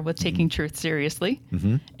intentionally there with taking truth seriously.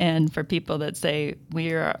 And for people that say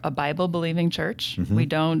we are a Bible believing church, we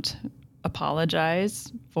don't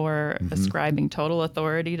apologize for ascribing total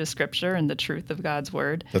authority to Scripture and the truth of God's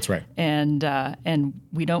word. That's right. And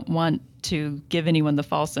we don't want to give anyone the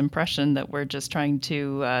false impression that we're just trying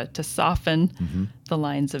to soften the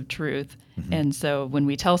lines of truth. And so when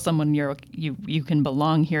we tell someone you can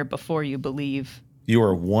belong here before you believe, you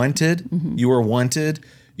are wanted. You are wanted.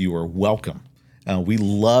 You are welcome. We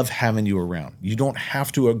love having you around. You don't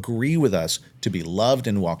have to agree with us to be loved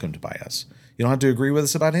and welcomed by us. You don't have to agree with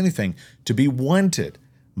us about anything to be wanted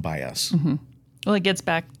by us. Well, it gets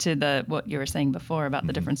back to what you were saying before about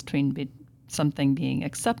the difference between something being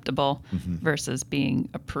acceptable versus being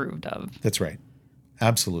approved of. That's right.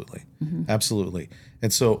 Absolutely. Absolutely.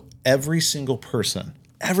 And so every single person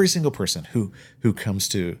who comes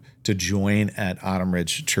to join at Autumn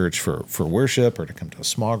Ridge Church for worship, or to come to a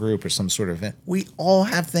small group or some sort of event, we all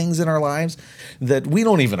have things in our lives that we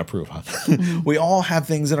don't even approve of. We all have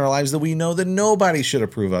things in our lives that we know that nobody should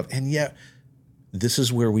approve of. And yet this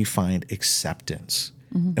is where we find acceptance.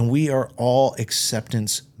 And we are all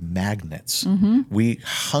acceptance magnets. We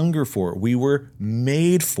hunger for it. We were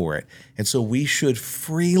made for it. And so we should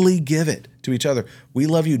freely give it to each other. We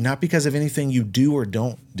love you not because of anything you do or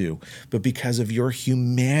don't do, but because of your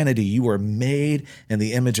humanity. You are made in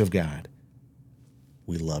the image of God.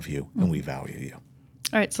 We love you and we value you.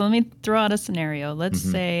 All right, so let me throw out a scenario. Let's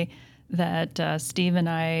say that Steve and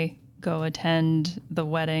I go attend the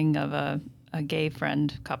wedding of a gay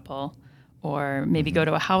friend couple, or maybe go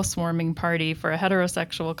to a housewarming party for a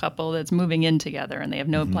heterosexual couple that's moving in together and they have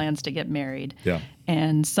no plans to get married. Yeah.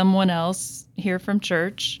 And someone else here from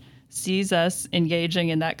church sees us engaging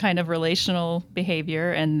in that kind of relational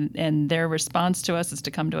behavior, and their response to us is to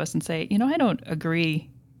come to us and say, I don't agree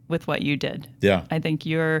with what you did. Yeah. I think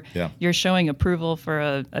you're showing approval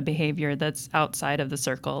for a behavior that's outside of the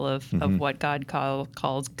circle of what God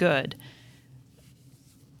calls good.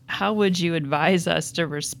 How would you advise us to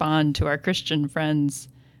respond to our Christian friends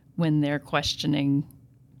when they're questioning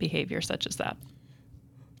behavior such as that?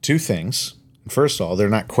 Two things. First of all, they're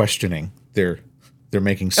not questioning. They're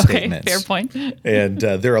making statements. Okay, fair point. And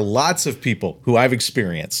there are lots of people who I've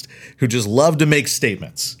experienced who just love to make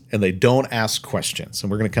statements and they don't ask questions.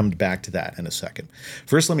 And we're going to come back to that in a second.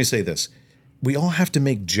 First, let me say this. We all have to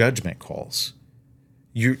make judgment calls.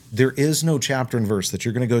 There is no chapter and verse that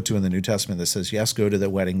you're going to go to in the New Testament that says, yes, go to that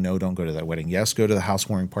wedding. No, don't go to that wedding. Yes, go to the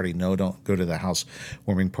housewarming party. No, don't go to the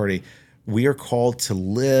housewarming party. We are called to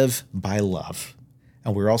live by love.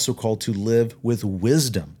 And we're also called to live with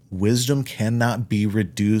wisdom. Wisdom cannot be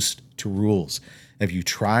reduced to rules. If you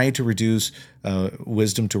try to reduce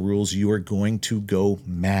wisdom to rules, you are going to go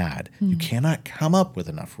mad. You cannot come up with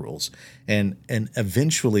enough rules. And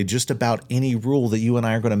eventually, just about any rule that you and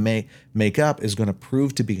I are going to make up is going to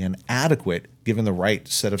prove to be inadequate given the right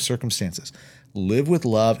set of circumstances. Live with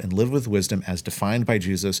love and live with wisdom as defined by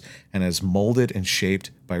Jesus and as molded and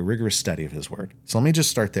shaped by rigorous study of his word. So let me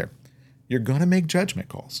just start there. You're going to make judgment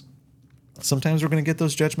calls. Sometimes we're going to get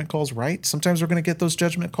those judgment calls right. Sometimes we're going to get those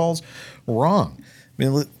judgment calls wrong. I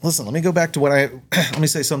mean, listen, let me go back to let me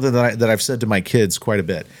say something that I've said to my kids quite a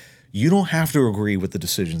bit. You don't have to agree with the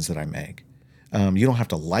decisions that I make. You don't have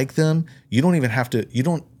to like them. You don't even have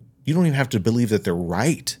to believe that they're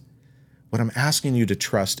right. What I'm asking you to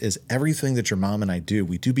trust is everything that your mom and I do,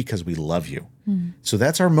 we do because we love you. So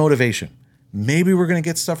that's our motivation. Maybe we're going to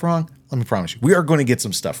get stuff wrong. Let me promise you, we are going to get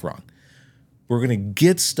some stuff wrong. We're going to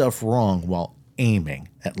get stuff wrong while aiming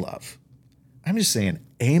at love. I'm just saying,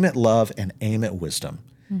 aim at love and aim at wisdom.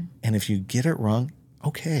 And if you get it wrong,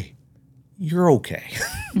 okay, you're okay.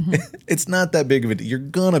 It's not that big of a deal. You're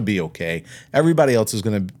going to be okay. Everybody else is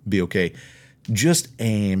going to be okay. Just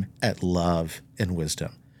aim at love and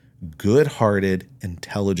wisdom. Good-hearted,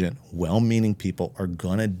 intelligent, well-meaning people are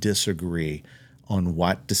going to disagree on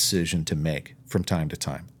what decision to make from time to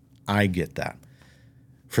time. I get that.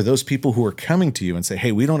 For those people who are coming to you and say,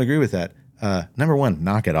 hey, we don't agree with that, number one,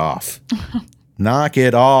 knock it off. Knock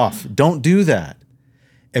it off. Don't do that.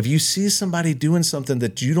 If you see somebody doing something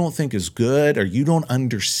that you don't think is good or you don't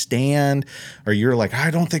understand, or you're like, I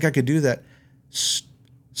don't think I could do that,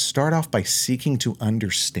 start off by seeking to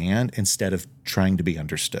understand instead of trying to be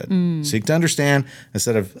understood. Seek to understand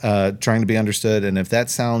instead of trying to be understood. And if that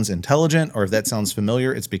sounds intelligent or if that sounds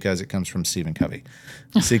familiar, it's because it comes from Stephen Covey.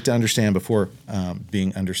 Seek to understand before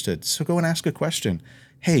being understood. So go and ask a question.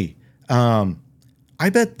 Hey, I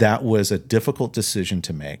bet that was a difficult decision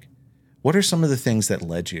to make. What are some of the things that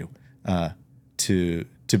led you to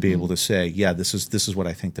be able to say, yeah, this is what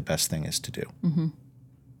I think the best thing is to do?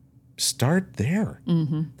 Start there.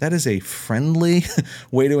 That is a friendly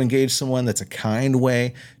way to engage someone. That's a kind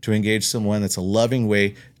way to engage someone. That's a loving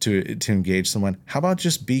way to engage someone. How about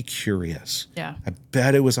just be curious? Yeah. I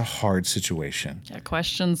bet it was a hard situation. Yeah.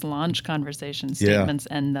 Questions launch conversations. Statements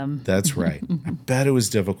end them. That's right. I bet it was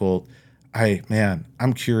difficult.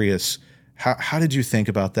 I'm curious. How did you think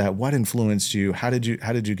about that? What influenced you? How did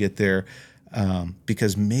you get there?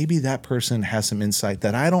 Because maybe that person has some insight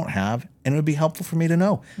that I don't have, and it would be helpful for me to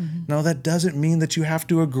know. No, that doesn't mean that you have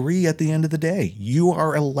to agree at the end of the day. You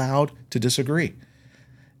are allowed to disagree.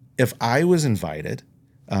 If I was invited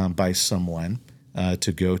by someone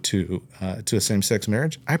to go to a same-sex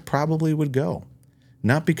marriage, I probably would go.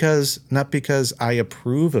 Not because I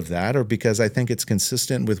approve of that or because I think it's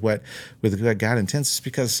consistent with what God intends. It's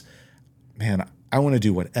because, man, I want to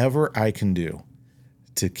do whatever I can do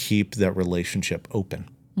to keep that relationship open.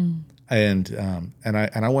 And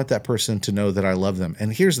I want that person to know that I love them.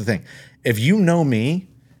 And here's the thing. If you know me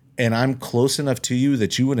and I'm close enough to you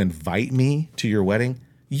that you would invite me to your wedding,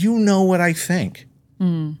 you know what I think.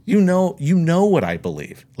 You know what I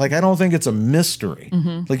believe. Like, I don't think it's a mystery.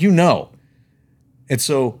 Like, And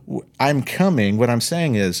so I'm coming. What I'm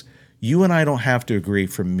saying is you and I don't have to agree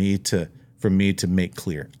for me to make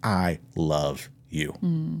clear, I love you.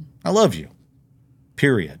 I love you.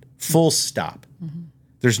 Period. Full stop.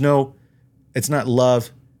 It's not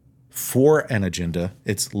love for an agenda.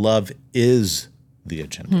 It's love is the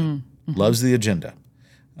agenda. Love's the agenda.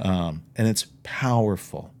 And it's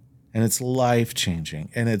powerful and it's life-changing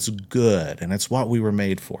and it's good and it's what we were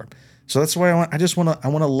made for. So that's why I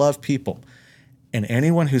want to love people. And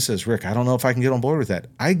anyone who says, Rick, I don't know if I can get on board with that.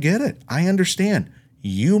 I get it. I understand.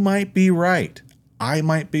 You might be right. I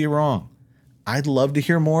might be wrong. I'd love to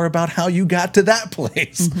hear more about how you got to that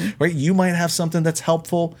place, right? You might have something that's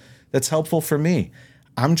helpful for me.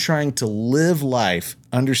 I'm trying to live life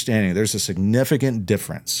understanding there's a significant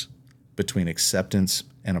difference between acceptance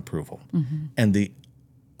and approval. And the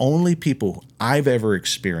only people I've ever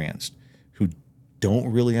experienced who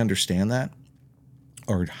don't really understand that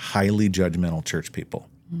are highly judgmental church people.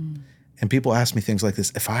 And people ask me things like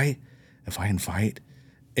this. If I invite,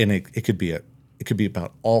 and it could be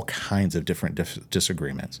about all kinds of different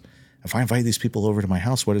disagreements. If I invite these people over to my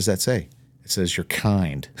house, what does that say? It says you're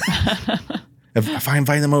kind. If I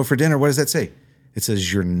invite them over for dinner, what does that say? It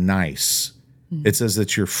says you're nice. It says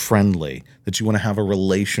that you're friendly, that you want to have a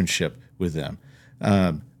relationship with them.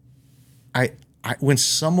 When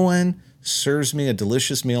someone serves me a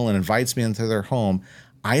delicious meal and invites me into their home,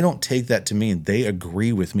 I don't take that to mean they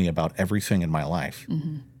agree with me about everything in my life.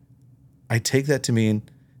 I take that to mean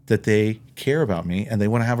that they care about me and they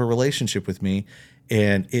want to have a relationship with me.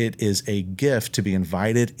 And it is a gift to be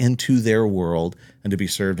invited into their world and to be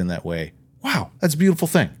served in that way. Wow, that's a beautiful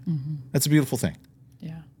thing. That's a beautiful thing.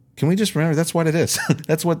 Yeah. Can we just remember that's what it is?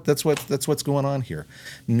 that's what's going on here.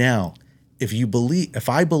 Now, if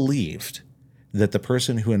I believed that the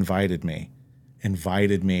person who invited me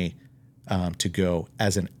to go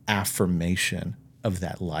as an affirmation of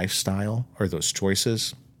that lifestyle or those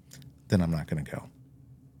choices, then I'm not going to go.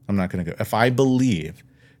 I'm not going to go. If I believe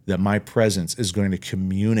that my presence is going to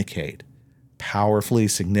communicate powerfully,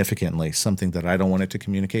 significantly, something that I don't want it to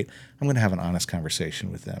communicate, I'm going to have an honest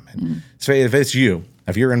conversation with them. And so if it's you,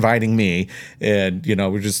 if you're inviting me and,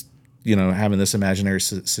 we're just, having this imaginary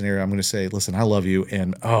scenario, I'm going to say, listen, I love you.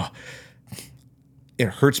 And, it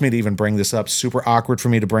hurts me to even bring this up. Super awkward for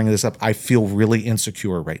me to bring this up. I feel really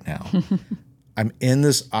insecure right now. I'm in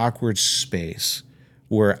this awkward space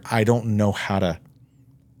where I don't know how to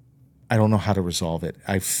resolve it.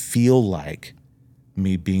 I feel like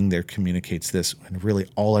me being there communicates this, and really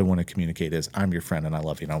all I want to communicate is I'm your friend and I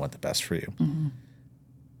love you and I want the best for you.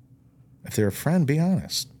 If they're a friend, be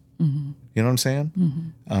honest. You know what I'm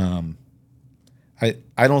saying?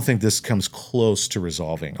 I don't think this comes close to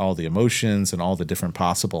resolving all the emotions and all the different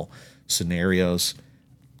possible scenarios.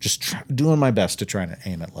 Just doing my best to try to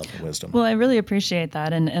aim at love and wisdom. Well, I really appreciate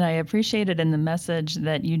that. And I appreciate it in the message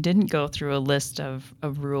that you didn't go through a list of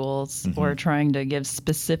rules or trying to give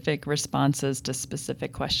specific responses to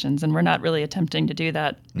specific questions. And we're not really attempting to do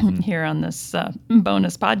that here on this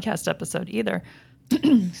bonus podcast episode either.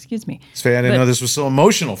 Excuse me. Faye, I didn't know this was so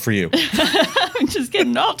emotional for you. I'm just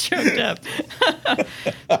getting all choked up.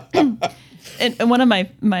 And one of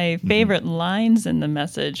my favorite lines in the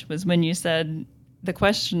message was when you said, the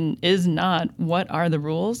question is not what are the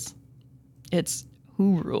rules, it's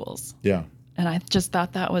who rules. Yeah. And I just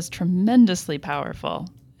thought that was tremendously powerful.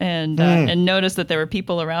 And noticed that there were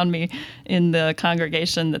people around me in the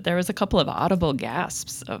congregation that there was a couple of audible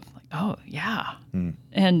gasps of like, oh yeah.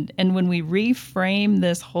 And when we reframe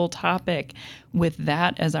this whole topic with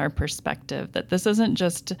that as our perspective, that this isn't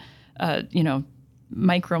just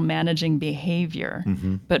micromanaging behavior,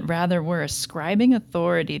 but rather we're ascribing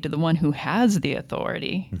authority to the one who has the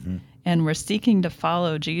authority. And we're seeking to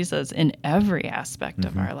follow Jesus in every aspect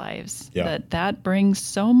of our lives. Yeah. That brings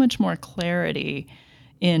so much more clarity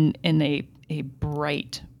in a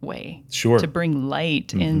bright way. Sure. To bring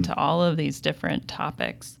light into all of these different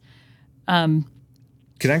topics. Can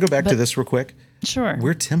I go back to this real quick? Sure.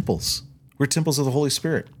 We're temples. We're temples of the Holy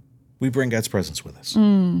Spirit. We bring God's presence with us.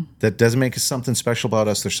 That doesn't make something special about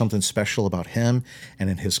us. There's something special about him. And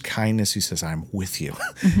in his kindness, he says, I'm with you.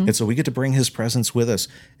 And so we get to bring his presence with us.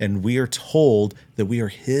 And we are told that we are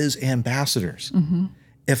his ambassadors.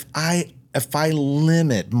 If I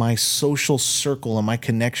limit my social circle and my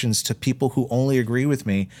connections to people who only agree with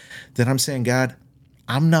me, then I'm saying, God,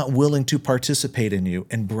 I'm not willing to participate in you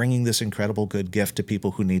and bringing this incredible good gift to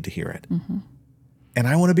people who need to hear it. And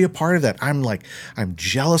I want to be a part of that. I'm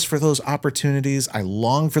jealous for those opportunities. I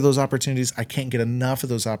long for those opportunities. I can't get enough of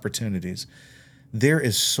those opportunities.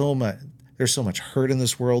 There's so much hurt in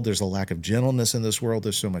this world. There's a lack of gentleness in this world.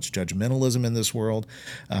 There's so much judgmentalism in this world.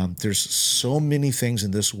 There's so many things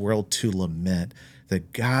in this world to lament,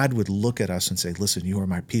 that God would look at us and say, listen, you are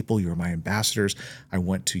my people. You are my ambassadors. I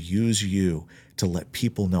want to use you to let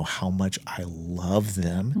people know how much I love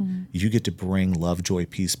them. You get to bring love, joy,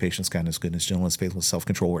 peace, patience, kindness, goodness, gentleness, faithfulness,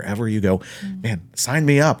 self-control, wherever you go. Man, sign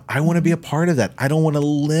me up. I want to be a part of that. I don't want to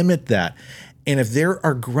limit that. And if there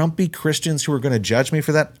are grumpy Christians who are going to judge me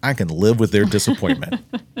for that, I can live with their disappointment.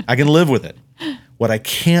 I can live with it. What I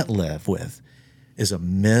can't live with is a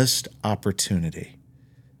missed opportunity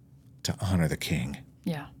to honor the King.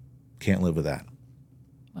 Yeah. Can't live with that.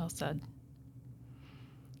 Well said.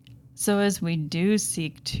 So as we do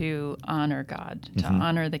seek to honor God, to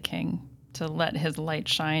honor the King, to let his light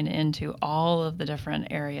shine into all of the different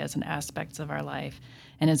areas and aspects of our life,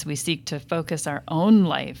 and as we seek to focus our own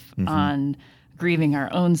life on grieving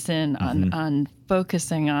our own sin, on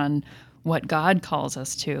focusing on what God calls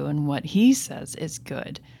us to and what he says is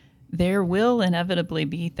good, there will inevitably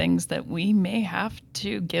be things that we may have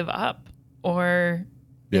to give up or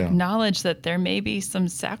acknowledge that there may be some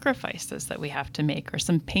sacrifices that we have to make or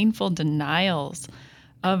some painful denials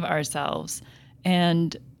of ourselves.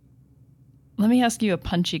 And let me ask you a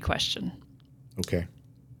punchy question. Okay.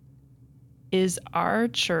 Is our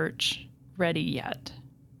church ready yet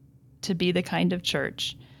to be the kind of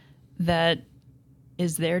church that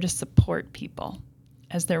is there to support people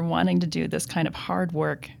as they're wanting to do this kind of hard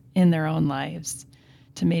work in their own lives,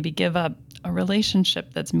 to maybe give up a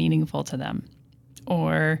relationship that's meaningful to them,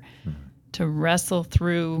 or to wrestle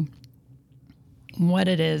through what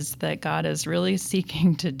it is that God is really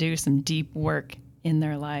seeking to do some deep work in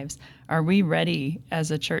their lives? Are we ready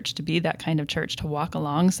as a church to be that kind of church, to walk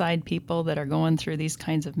alongside people that are going through these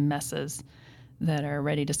kinds of messes, that are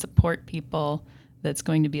ready to support people, that's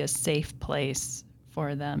going to be a safe place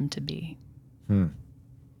for them to be?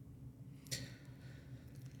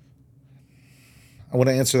 I want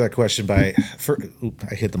to answer that question by,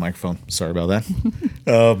 I hit the microphone. Sorry about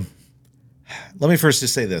that. Let me first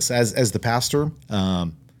just say this. As the pastor,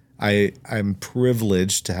 I'm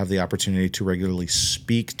privileged to have the opportunity to regularly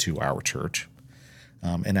speak to our church.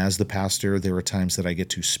 And as the pastor, there are times that I get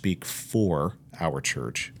to speak for our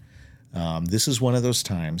church. This is one of those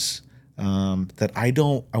times that I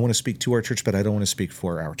want to speak to our church, but I don't want to speak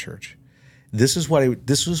for our church. This is what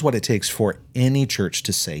it takes for any church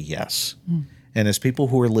to say yes. And as people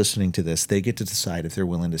who are listening to this, they get to decide if they're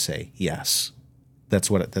willing to say yes. That's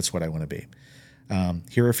what I want to be.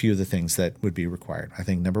 Here are a few of the things that would be required. I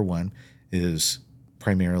think number one is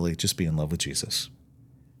primarily just be in love with Jesus.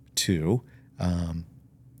 2,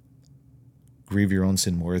 grieve your own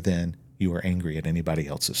sin more than you are angry at anybody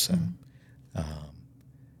else's sin.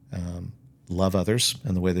 Love others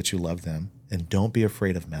in the way that you love them, and don't be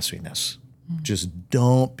afraid of messiness. Just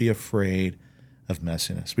don't be afraid of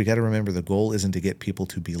messiness. We got to remember the goal isn't to get people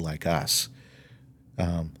to be like us.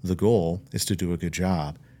 The goal is to do a good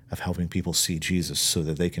job of helping people see Jesus so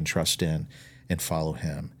that they can trust in and follow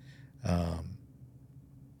him.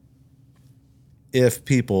 If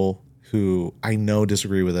people who I know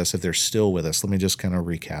disagree with us, if they're still with us, let me just kind of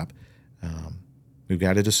recap. We've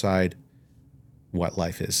got to decide what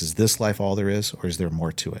life is. Is this life all there is, or is there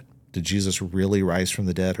more to it? Did Jesus really rise from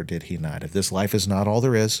the dead, or did he not? If this life is not all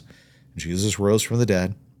there is, Jesus rose from the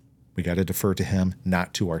dead, we got to defer to him,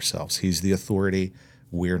 not to ourselves. He's the authority.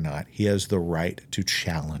 We're not. He has the right to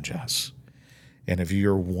challenge us. And if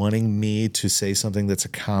you're wanting me to say something that's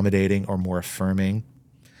accommodating or more affirming,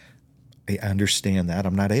 I understand that.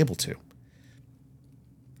 I'm not able to.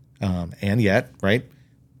 And yet, right,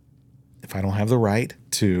 if I don't have the right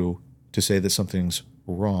to say that something's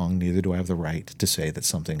wrong, neither do I have the right to say that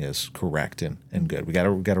something is correct and good. We got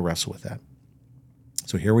to wrestle with that.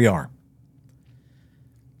 So here we are.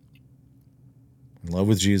 In love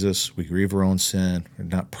with Jesus, we grieve our own sin. We're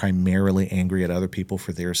not primarily angry at other people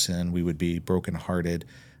for their sin. We would be brokenhearted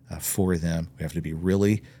for them. We have to be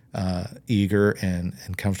really eager and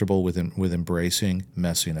comfortable with embracing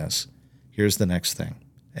messiness. Here's the next thing,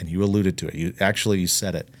 and you alluded to it. You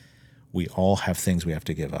said it. We all have things we have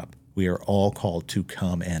to give up. We are all called to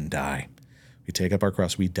come and die. We take up our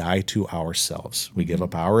cross. We die to ourselves. We give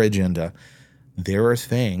up our agenda. There are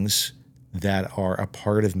things that are a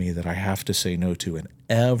part of me that I have to say no to, and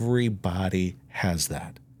everybody has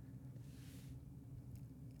that.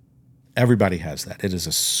 Everybody has that. It is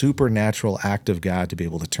a supernatural act of God to be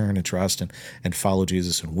able to turn and trust and follow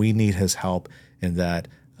Jesus, and we need his help in that.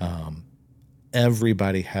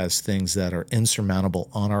 Everybody has things that are insurmountable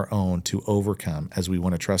on our own to overcome as we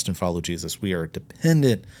want to trust and follow Jesus. We are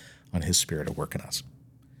dependent on his Spirit to work in us.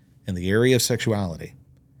 In the area of sexuality,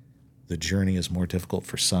 the journey is more difficult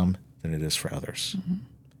for some than it is for others. Mm-hmm.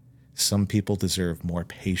 Some people deserve more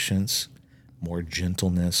patience, more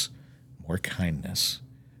gentleness, more kindness.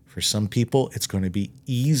 For some people, it's going to be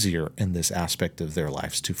easier in this aspect of their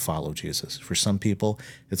lives to follow Jesus. For some people,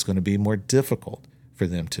 it's going to be more difficult for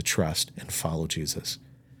them to trust and follow Jesus.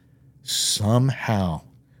 Somehow,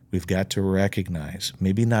 we've got to recognize,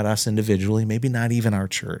 maybe not us individually, maybe not even our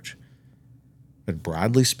church, but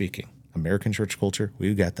broadly speaking, American church culture,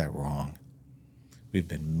 we've got that wrong. We've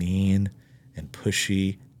been mean and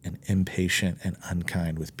pushy and impatient and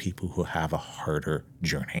unkind with people who have a harder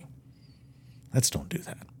journey. Let's don't do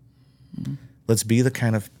that. Mm-hmm. Let's be the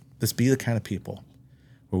kind of people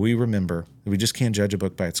where we remember that we just can't judge a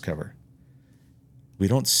book by its cover. We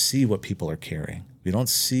don't see what people are carrying. We don't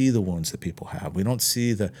see the wounds that people have. We don't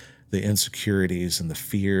see the insecurities and the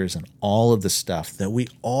fears and all of the stuff that we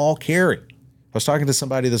all carry. I was talking to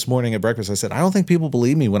somebody this morning at breakfast. I said, I don't think people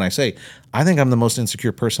believe me when I say, I think I'm the most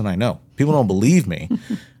insecure person I know. People don't believe me,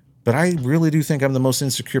 but I really do think I'm the most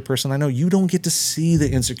insecure person I know. You don't get to see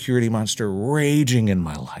the insecurity monster raging in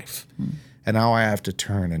my life. And now I have to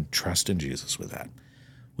turn and trust in Jesus with that.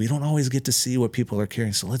 We don't always get to see what people are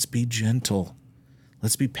carrying, so let's be gentle.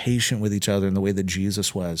 Let's be patient with each other in the way that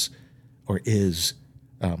Jesus was or is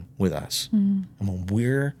with us. And when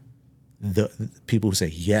we're the people who say,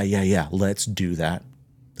 yeah, let's do that,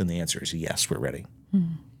 then the answer is yes, we're ready.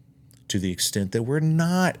 To the extent that we're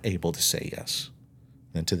not able to say yes,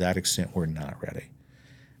 then to that extent, we're not ready.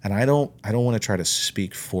 And I don't want to try to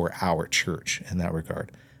speak for our church in that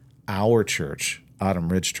regard. Our church, Autumn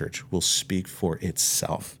Ridge Church, will speak for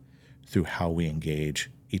itself through how we engage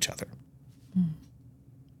each other.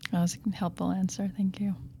 That was a helpful answer. Thank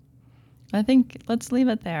you. I think let's leave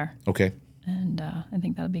it there. Okay. And I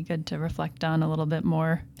think that'll be good to reflect on a little bit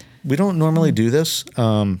more. We don't normally do this,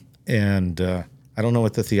 and I don't know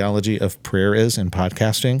what the theology of prayer is in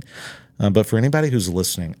podcasting, but for anybody who's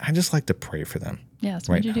listening, I just like to pray for them. Yes,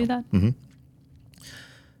 would you do that? Mm-hmm.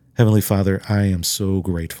 Heavenly Father, I am so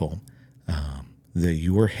grateful that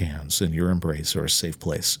your hands and your embrace are a safe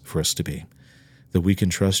place for us to be, that we can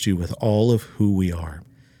trust you with all of who we are,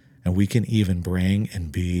 and we can even bring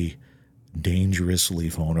and be dangerously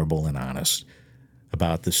vulnerable and honest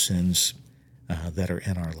about the sins that are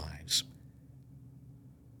in our lives.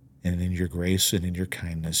 And in your grace and in your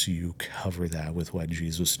kindness, you cover that with what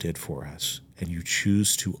Jesus did for us. And you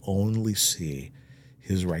choose to only see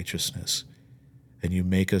his righteousness. And you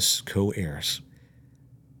make us co-heirs.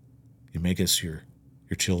 You make us your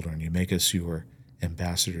children. You make us your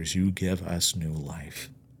ambassadors. You give us new life.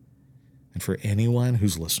 And for anyone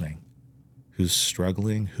who's listening, who's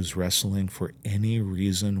struggling, who's wrestling for any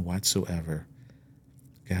reason whatsoever,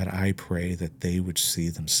 God, I pray that they would see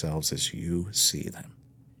themselves as you see them.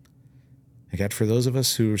 And God, for those of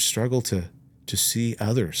us who struggle to see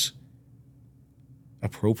others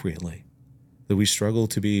appropriately, that we struggle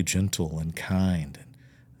to be gentle and kind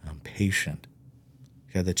and patient,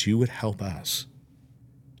 God, that you would help us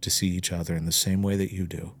to see each other in the same way that you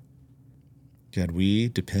do. God, we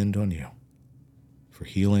depend on you for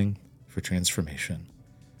healing, for transformation.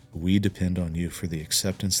 We depend on you for the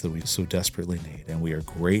acceptance that we so desperately need, and we are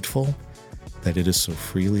grateful that it is so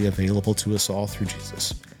freely available to us all through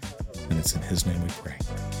Jesus. And it's in his name we pray.